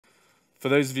For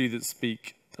those of you that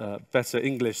speak better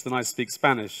English than I speak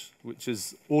Spanish, which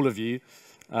is all of you,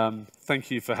 thank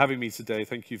you for having me today.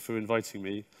 Thank you for inviting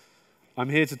me. I'm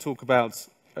here to talk about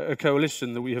a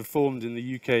coalition that we have formed in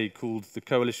the UK called the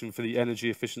Coalition for the Energy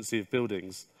Efficiency of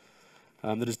Buildings,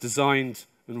 that has designed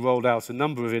and rolled out a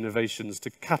number of innovations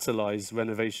to catalyse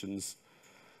renovations.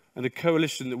 And a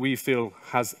coalition that we feel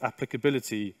has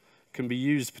applicability, can be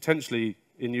used potentially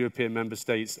in European member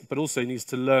states, but also needs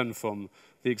to learn from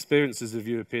the experiences of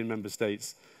European member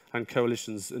states and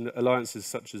coalitions and alliances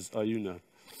such as AUNA.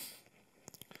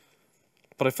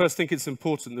 But I first think it's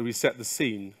important that we set the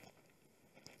scene.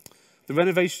 The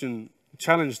renovation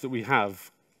challenge that we have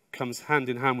comes hand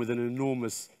in hand with an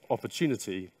enormous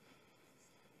opportunity.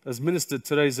 As Minister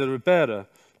Teresa Ribera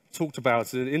talked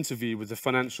about in an interview with the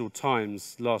Financial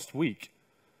Times last week,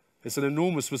 it's an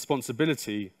enormous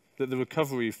responsibility that the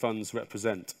recovery funds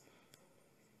represent.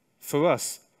 For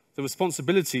us, the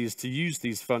responsibility is to use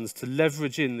these funds to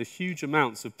leverage in the huge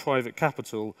amounts of private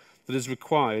capital that is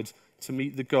required to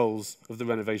meet the goals of the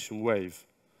renovation wave.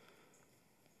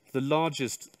 The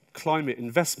largest climate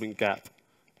investment gap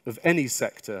of any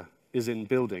sector is in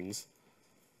buildings,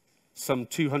 some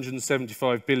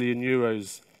 275 billion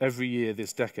euros every year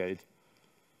this decade.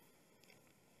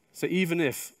 So even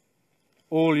if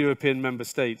all European member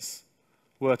states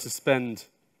were to spend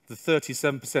the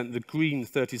 37%, the green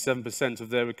 37% of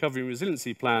their recovery and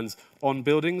resiliency plans on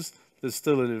buildings, there's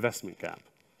still an investment gap.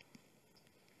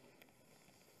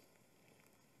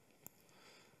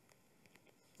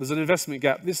 There's an investment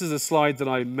gap. This is a slide that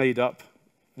I made up.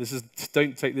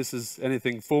 Don't take this as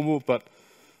anything formal, but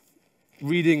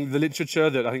reading the literature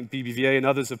that I think BBVA and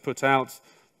others have put out,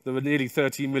 there were nearly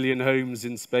 30 million homes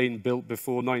in Spain built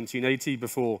before 1980,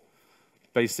 before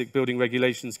basic building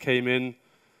regulations came in.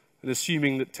 And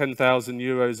assuming that 10,000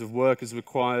 euros of work is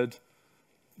required,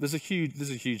 there's a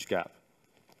huge gap.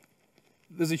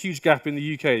 There's a huge gap in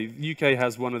the UK. The UK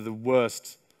has one of the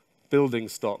worst building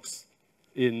stocks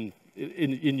in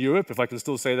Europe, if I can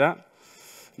still say that.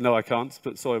 No, I can't,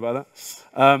 but sorry about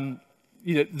that.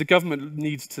 The government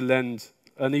needs to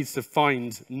find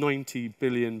 £90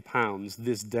 billion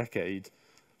this decade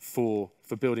for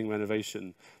building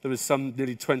renovation. There is some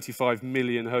nearly 25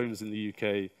 million homes in the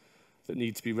UK that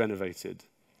need to be renovated.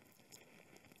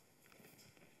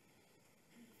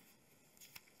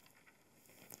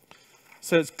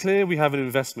 So it's clear we have an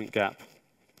investment gap.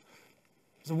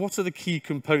 So what are the key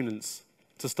components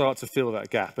to start to fill that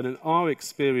gap? And in our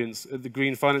experience at the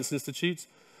Green Finance Institute,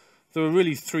 there are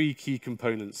really three key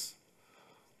components.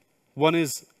 One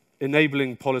is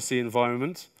enabling policy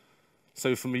environment.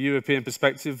 So from a European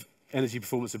perspective, Energy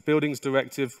Performance of Buildings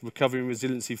Directive, Recovery and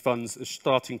Resiliency Funds are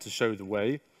starting to show the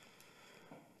way.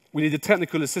 We need a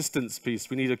technical assistance piece.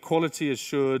 We need a quality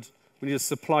assured, we need a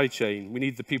supply chain. We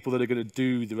need the people that are going to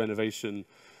do the renovation,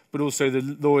 but also the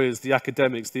lawyers, the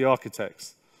academics, the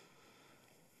architects.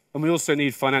 And we also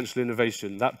need financial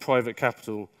innovation, that private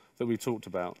capital that we talked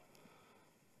about.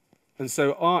 And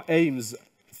so our aims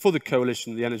for the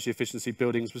coalition, the energy efficiency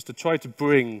buildings, was to try to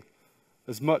bring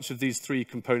as much of these three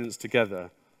components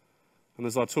together. And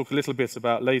as I'll talk a little bit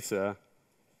about later,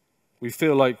 we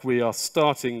feel like we are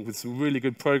starting with some really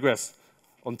good progress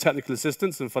on technical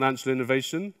assistance and financial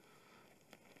innovation.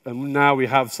 And now we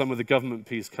have some of the government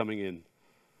piece coming in.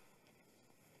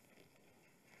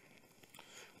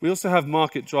 We also have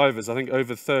market drivers. I think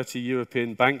over 30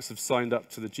 European banks have signed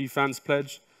up to the GFANZ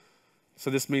pledge.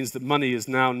 So this means that money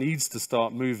now needs to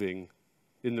start moving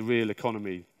in the real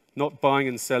economy. Not buying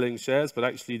and selling shares, but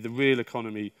actually the real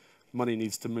economy, money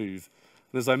needs to move.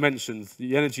 And as I mentioned,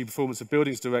 the Energy Performance of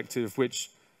Buildings Directive,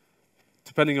 which,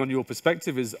 depending on your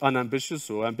perspective, is unambitious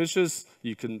or ambitious,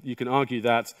 you can argue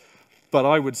that, but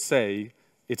I would say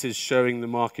it is showing the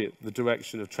market the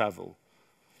direction of travel.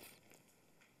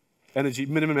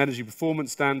 Minimum energy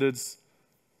performance standards,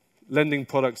 lending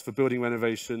products for building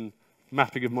renovation,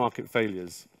 mapping of market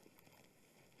failures.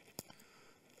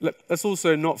 Let's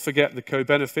also not forget the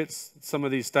co-benefits. Some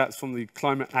of these stats from the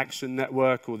Climate Action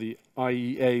Network or the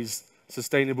IEA's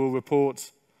Sustainable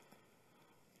Report.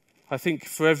 I think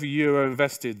for every euro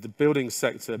invested, the building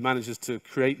sector manages to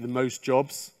create the most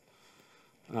jobs.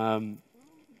 There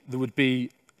would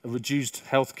be a reduced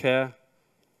healthcare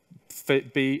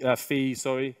fee.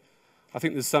 I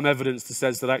think there's some evidence that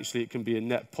says that actually it can be a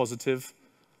net positive.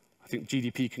 I think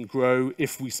GDP can grow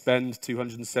if we spend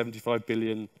 275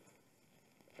 billion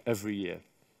every year.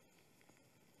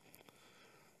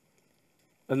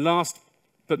 And last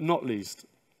but not least,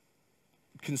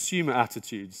 consumer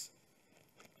attitudes.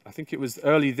 I think it was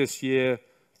early this year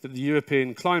that the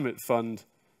European Climate Fund,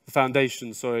 the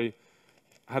Foundation,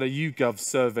 had a YouGov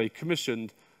survey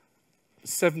commissioned,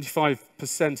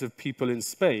 75% of people in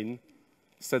Spain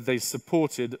said they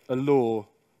supported a law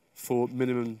for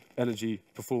minimum energy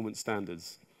performance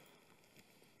standards.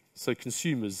 So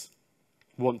consumers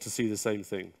want to see the same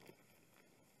thing.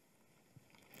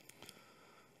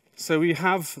 So we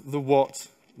have the what,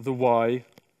 the why,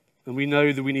 and we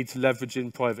know that we need to leverage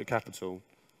in private capital.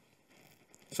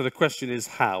 So the question is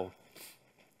how?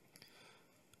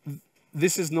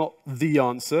 This is not the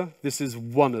answer. This is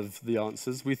one of the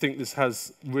answers. We think this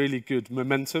has really good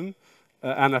momentum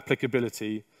and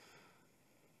applicability.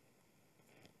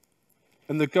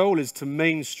 And the goal is to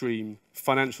mainstream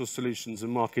financial solutions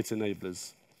and market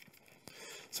enablers.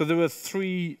 So there are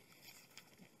three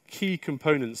key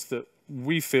components that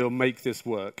we feel make this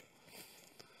work.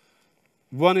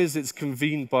 One is it's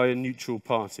convened by a neutral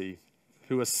party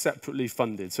who are separately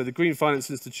funded. So the Green Finance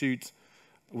Institute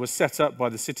was set up by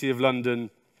the City of London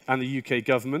and the UK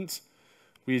government.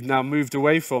 We've now moved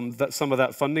away from some of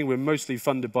that funding. We're mostly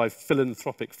funded by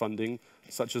philanthropic funding,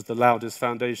 such as the Louders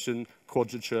Foundation,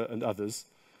 Quadrature, and others.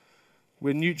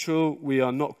 We're neutral. We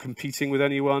are not competing with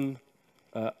anyone.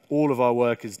 All of our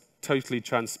work is totally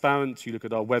transparent. You look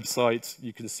at our website,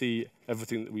 you can see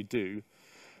everything that we do.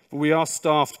 But we are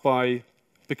staffed by,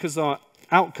 because our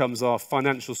outcomes are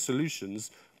financial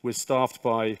solutions, we're staffed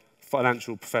by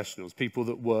financial professionals, people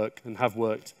that work and have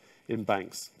worked in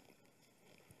banks.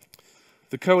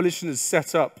 The coalition is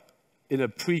set up in a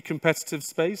pre-competitive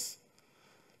space.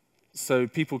 So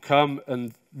people come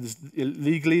and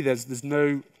legally there's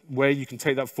no way you can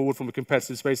take that forward from a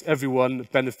competitive space. Everyone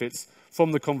benefits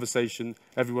from the conversation.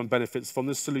 Everyone benefits from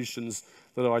the solutions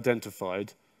that are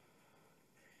identified.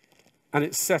 And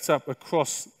it's set up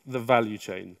across the value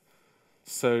chain.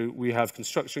 So we have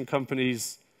construction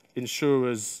companies,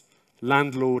 insurers,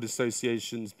 landlord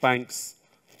associations, banks,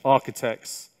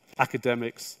 architects,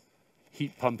 academics,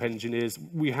 heat pump engineers.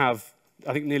 We have,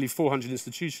 I think, nearly 400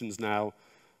 institutions now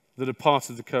that are part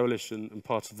of the coalition and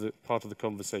part of the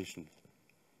conversation.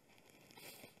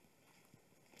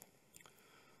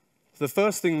 The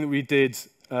first thing that we did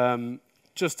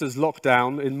just as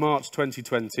lockdown in March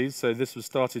 2020, so this was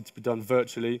started to be done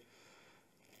virtually,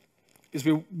 is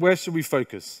where should we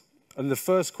focus? And the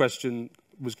first question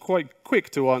was quite quick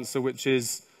to answer, which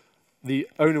is the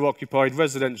owner-occupied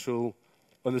residential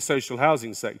and the social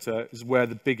housing sector is where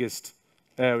the biggest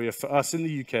area for us in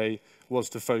the UK was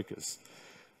to focus.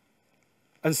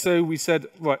 And so we said,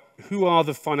 right, who are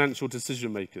the financial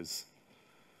decision makers?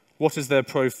 What is their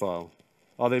profile?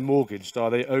 Are they mortgaged? Are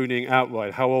they owning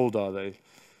outright? How old are they?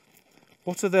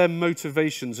 What are their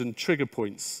motivations and trigger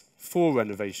points for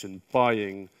renovation,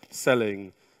 buying,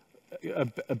 selling,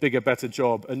 a bigger, better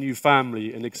job, a new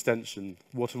family, an extension?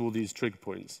 What are all these trigger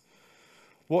points?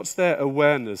 What's their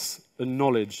awareness and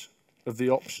knowledge of the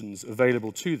options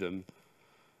available to them?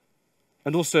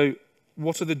 And also,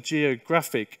 what are the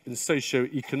geographic and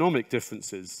socio-economic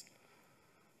differences?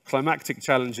 Climatic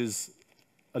challenges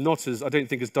are not as, I don't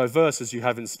think, as diverse as you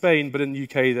have in Spain, but in the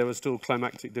UK there are still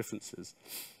climatic differences.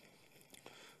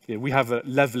 You know, we have a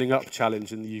levelling up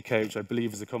challenge in the UK, which I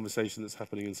believe is a conversation that's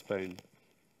happening in Spain.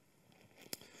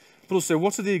 But also,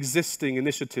 what are the existing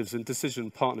initiatives and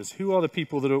decision partners? Who are the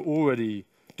people that are already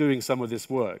doing some of this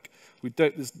work? We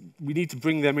need to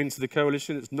bring them into the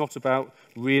coalition. It's not about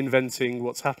reinventing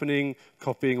what's happening,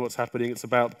 copying what's happening. It's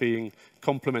about being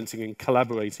complementing and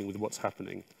collaborating with what's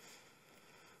happening.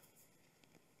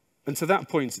 And to that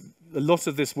point, a lot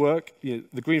of this work, the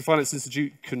Green Finance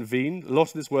Institute convened. A lot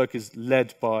of this work is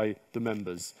led by the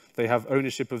members. They have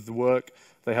ownership of the work.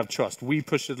 They have trust. We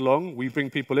push it along. We bring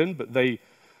people in, but they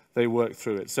work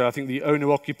through it. So I think the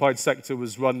owner-occupied sector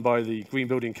was run by the Green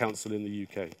Building Council in the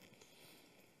UK.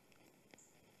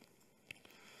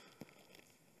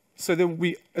 So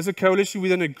then as a coalition, we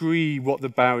then agree what the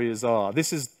barriers are.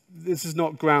 This is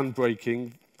not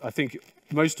groundbreaking. I think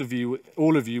most of you,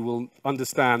 all of you will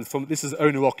understand from, this is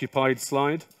owner-occupied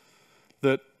slide,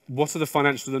 that what are the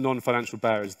financial and the non-financial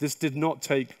barriers? This did not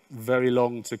take very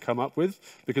long to come up with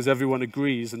because everyone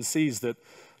agrees and sees that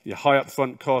high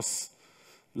upfront costs,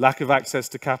 lack of access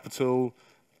to capital,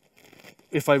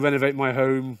 if I renovate my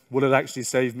home, will it actually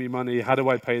save me money? How do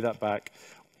I pay that back?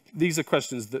 These are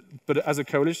questions that, but as a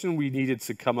coalition, we needed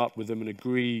to come up with them and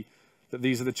agree that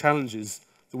these are the challenges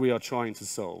that we are trying to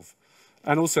solve.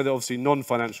 And also, there are obviously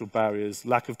non-financial barriers,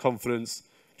 lack of confidence,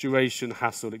 duration,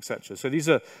 hassle, etc. So these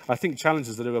are, I think,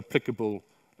 challenges that are applicable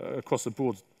across a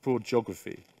broad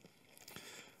geography.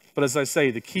 But as I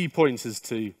say, the key point is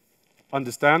to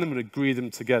understand them and agree them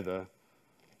together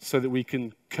so that we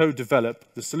can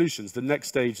co-develop the solutions. The next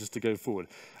stage is to go forward.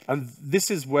 And this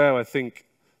is where I think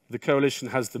the coalition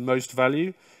has the most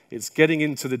value. It's getting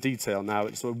into the detail now.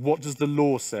 It's sort of, what does the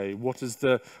law say? What is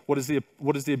the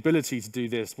ability to do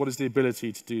this? What is the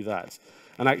ability to do that?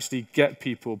 And actually get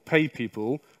people, pay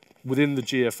people within the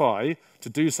GFI to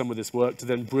do some of this work to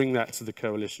then bring that to the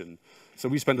coalition. So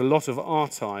we spend a lot of our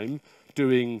time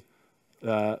doing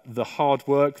the hard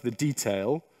work, the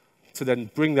detail, to then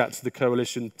bring that to the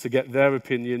coalition, to get their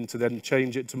opinion, to then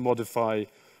change it, to modify,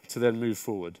 to then move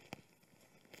forward.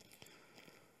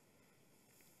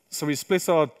 So we split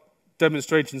our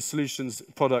demonstration solutions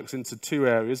products into two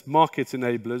areas, market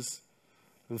enablers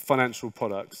and financial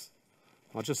products.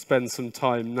 I'll just spend some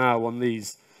time now on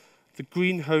these. The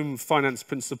Green Home Finance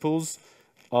Principles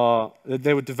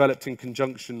they were developed in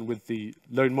conjunction with the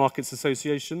Loan Markets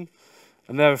Association,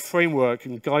 and they're a framework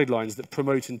and guidelines that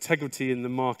promote integrity in the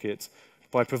market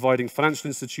by providing financial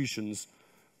institutions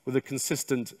with a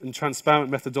consistent and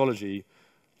transparent methodology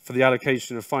for the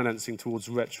allocation of financing towards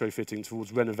retrofitting,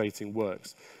 towards renovating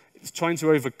works. It's trying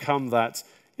to overcome that,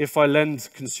 if I lend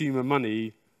consumer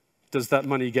money, does that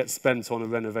money get spent on a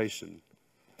renovation?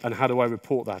 And how do I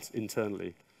report that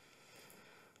internally?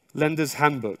 Lender's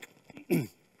Handbook.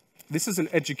 This is an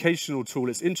educational tool.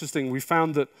 It's interesting. We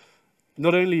found that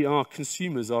not only are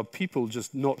consumers, are people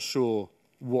just not sure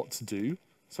what to do,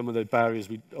 some of the barriers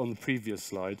on the previous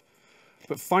slide,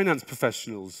 but finance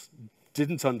professionals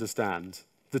didn't understand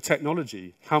the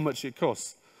technology, how much it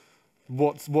costs,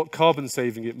 what carbon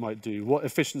saving it might do, what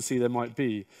efficiency there might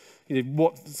be,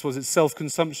 what was it,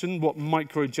 self-consumption, what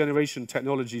micro-generation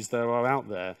technologies there are out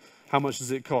there, how much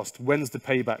does it cost, when's the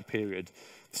payback period.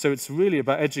 So it's really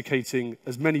about educating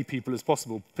as many people as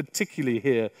possible, particularly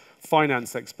here,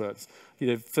 finance experts.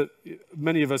 For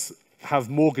many of us have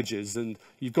mortgages, and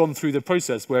you've gone through the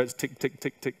process where it's tick, tick,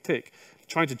 tick, tick, tick,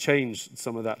 trying to change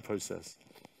some of that process.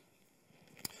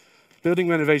 Building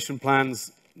renovation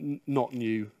plans, not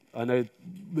new. I know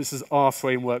this is our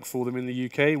framework for them in the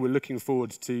UK. We're looking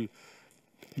forward to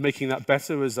making that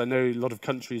better, as I know a lot of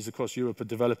countries across Europe are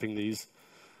developing these.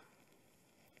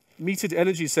 Metered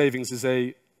energy savings is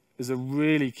a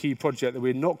really key project that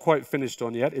we're not quite finished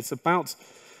on yet. It's about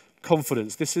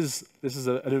confidence. This is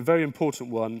a very important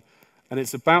one, and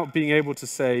it's about being able to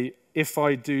say, if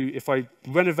I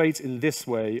renovate in this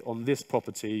way on this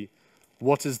property,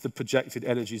 what is the projected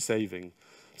energy saving?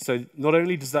 So not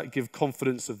only does that give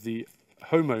confidence of the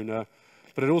homeowner,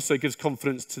 but it also gives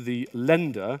confidence to the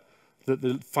lender that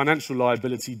the financial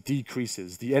liability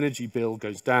decreases, the energy bill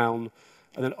goes down,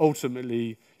 and then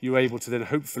ultimately you're able to then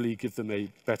hopefully give them a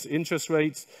better interest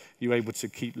rate, you're able to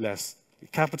keep less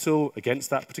capital against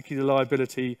that particular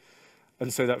liability,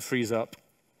 and so that frees up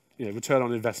return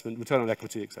on investment, return on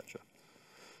equity, etc.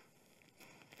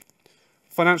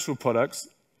 Financial products.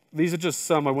 These are just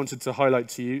some I wanted to highlight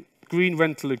to you. Green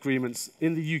rental agreements.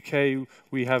 In the UK,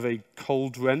 we have a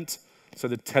cold rent, so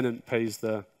the tenant pays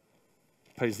the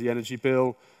energy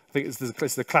bill. I think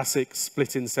it's the classic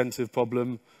split incentive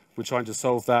problem. We're trying to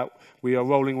solve that. We are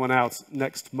rolling one out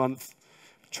next month.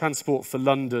 Transport for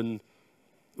London,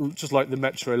 just like the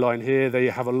metro line here, they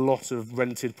have a lot of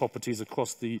rented properties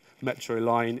across the metro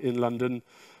line in London.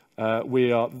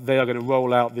 They are going to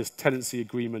roll out this tenancy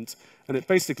agreement, and it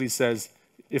basically says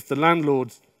if the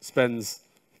landlord spends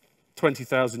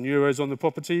 20,000 euros on the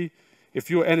property, if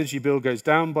your energy bill goes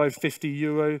down by 50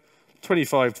 euro,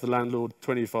 25 to the landlord,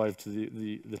 25 to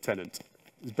the tenant.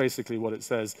 Is basically what it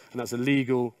says, and that's a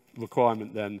legal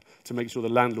requirement then to make sure the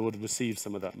landlord receives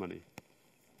some of that money.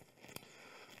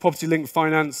 Property-linked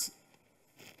finance,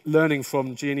 learning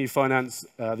from G&E Finance,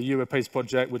 the Europace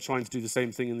project, we're trying to do the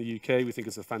same thing in the UK. We think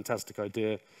it's a fantastic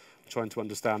idea. We're trying to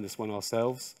understand this one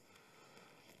ourselves.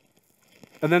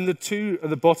 And then the two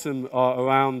at the bottom are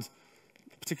around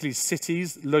particularly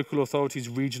cities, local authorities,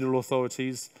 regional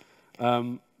authorities.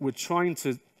 We're trying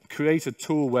to create a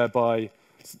tool whereby,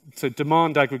 so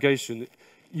demand aggregation,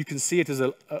 you can see it as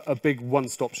a big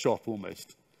one-stop shop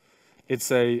almost.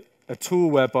 It's a tool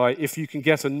whereby if you can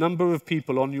get a number of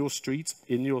people on your street,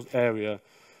 in your area,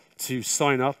 to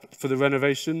sign up for the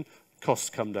renovation, costs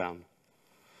come down.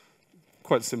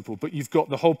 Quite simple, but you've got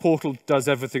the whole portal does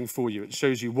everything for you. It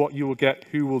shows you what you will get,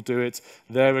 who will do it,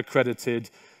 they're accredited.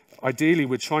 Ideally,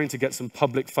 we're trying to get some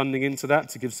public funding into that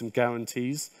to give some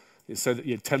guarantees, so that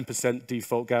 10%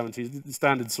 default guarantees, the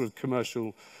standard sort of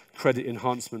commercial credit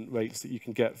enhancement rates that you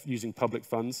can get using public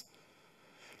funds.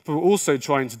 But we're also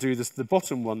trying to do this, the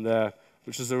bottom one there,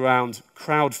 which is around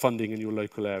crowdfunding in your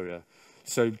local area.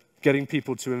 So getting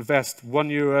people to invest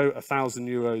 €1, 1,000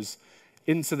 euros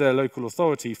into their local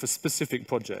authority for specific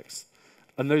projects.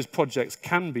 And those projects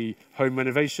can be home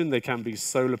renovation, they can be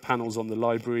solar panels on the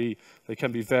library, they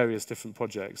can be various different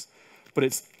projects. But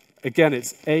it's again,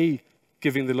 it's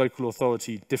giving the local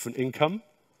authority different income,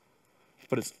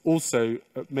 but it's also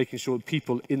making sure that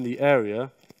people in the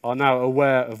area are now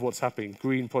aware of what's happening,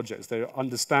 green projects. They're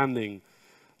understanding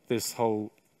this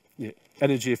whole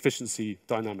energy efficiency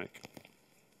dynamic.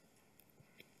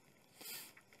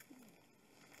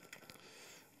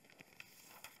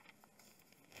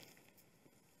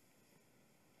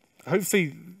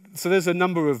 Hopefully, so there's a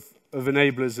number of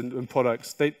enablers and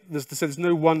products. There's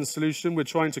no one solution. We're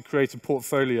trying to create a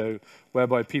portfolio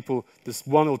whereby there's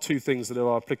one or two things that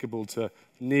are applicable to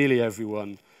nearly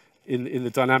everyone in the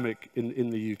dynamic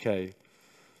in the UK.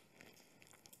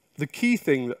 The key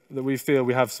thing that we feel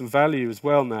we have some value as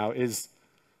well now is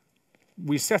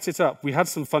we set it up. We had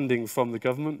some funding from the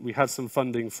government. We had some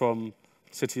funding from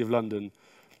the City of London.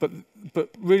 But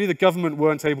really the government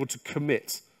weren't able to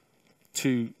commit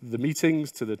to the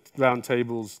meetings, to the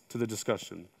roundtables, to the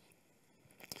discussion.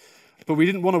 But we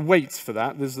didn't want to wait for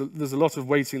that. There's a lot of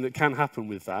waiting that can happen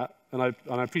with that, and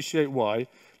I appreciate why,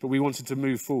 but we wanted to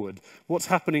move forward. What's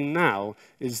happening now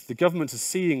is the government is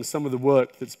seeing some of the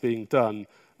work that's being done,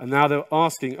 and now they're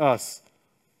asking us,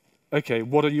 okay,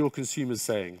 what are your consumers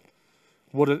saying?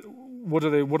 What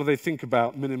do they think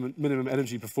about minimum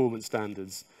energy performance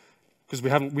standards? Because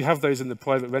we have those in the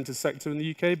private rented sector in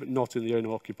the UK, but not in the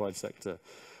owner-occupied sector.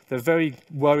 They're very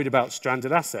worried about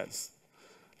stranded assets,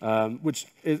 which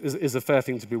is a fair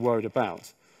thing to be worried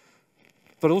about.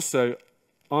 But also,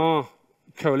 our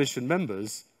coalition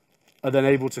members are then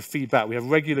able to feed back. We have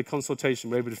regular consultation.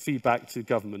 We're able to feed back to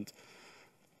government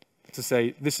to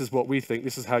say, this is what we think,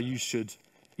 this is how you should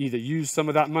either use some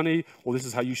of that money, or this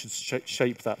is how you should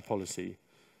shape that policy.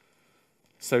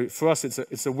 So for us,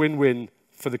 it's a win-win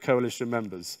for the coalition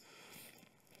members.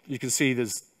 You can see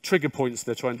there's trigger points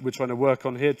we're trying to work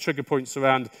on here. Trigger points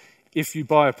around, if you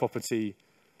buy a property,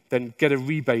 then get a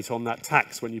rebate on that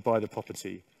tax when you buy the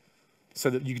property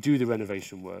so that you do the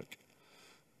renovation work.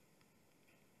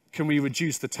 Can we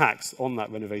reduce the tax on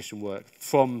that renovation work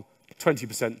from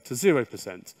 20% to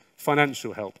 0%?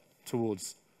 Financial help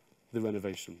towards the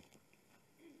renovation.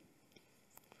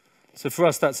 So for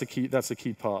us, that's a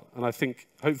key part. And I think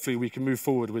hopefully we can move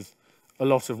forward with a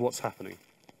lot of what's happening.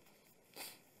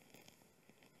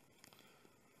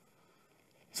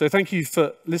 So thank you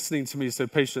for listening to me so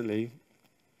patiently.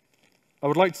 I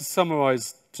would like to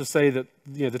summarize to say that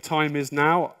the time is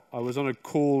now. I was on a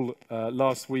call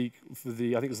last week for I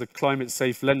think it was the Climate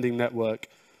Safe Lending Network.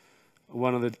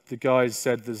 One of the guys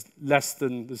said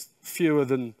there's fewer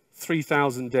than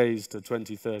 3,000 days to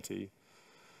 2030.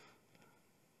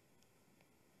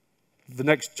 The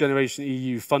Next Generation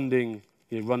EU funding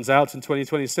runs out in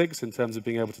 2026 in terms of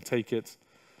being able to take it.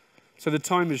 So the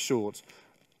time is short.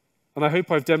 And I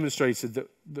hope I've demonstrated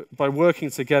that by working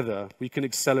together, we can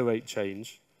accelerate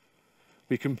change.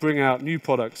 We can bring out new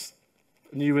products,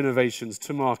 new innovations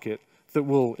to market that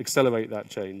will accelerate that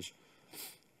change.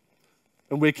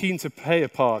 And we're keen to play a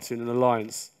part in an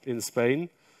alliance in Spain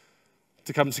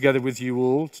to come together with you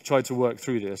all to try to work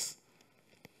through this.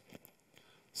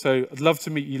 So I'd love to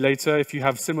meet you later. If you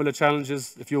have similar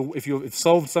challenges, if you've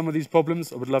solved some of these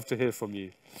problems, I would love to hear from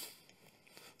you.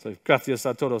 So, gracias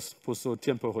a todos por su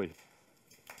tiempo hoy.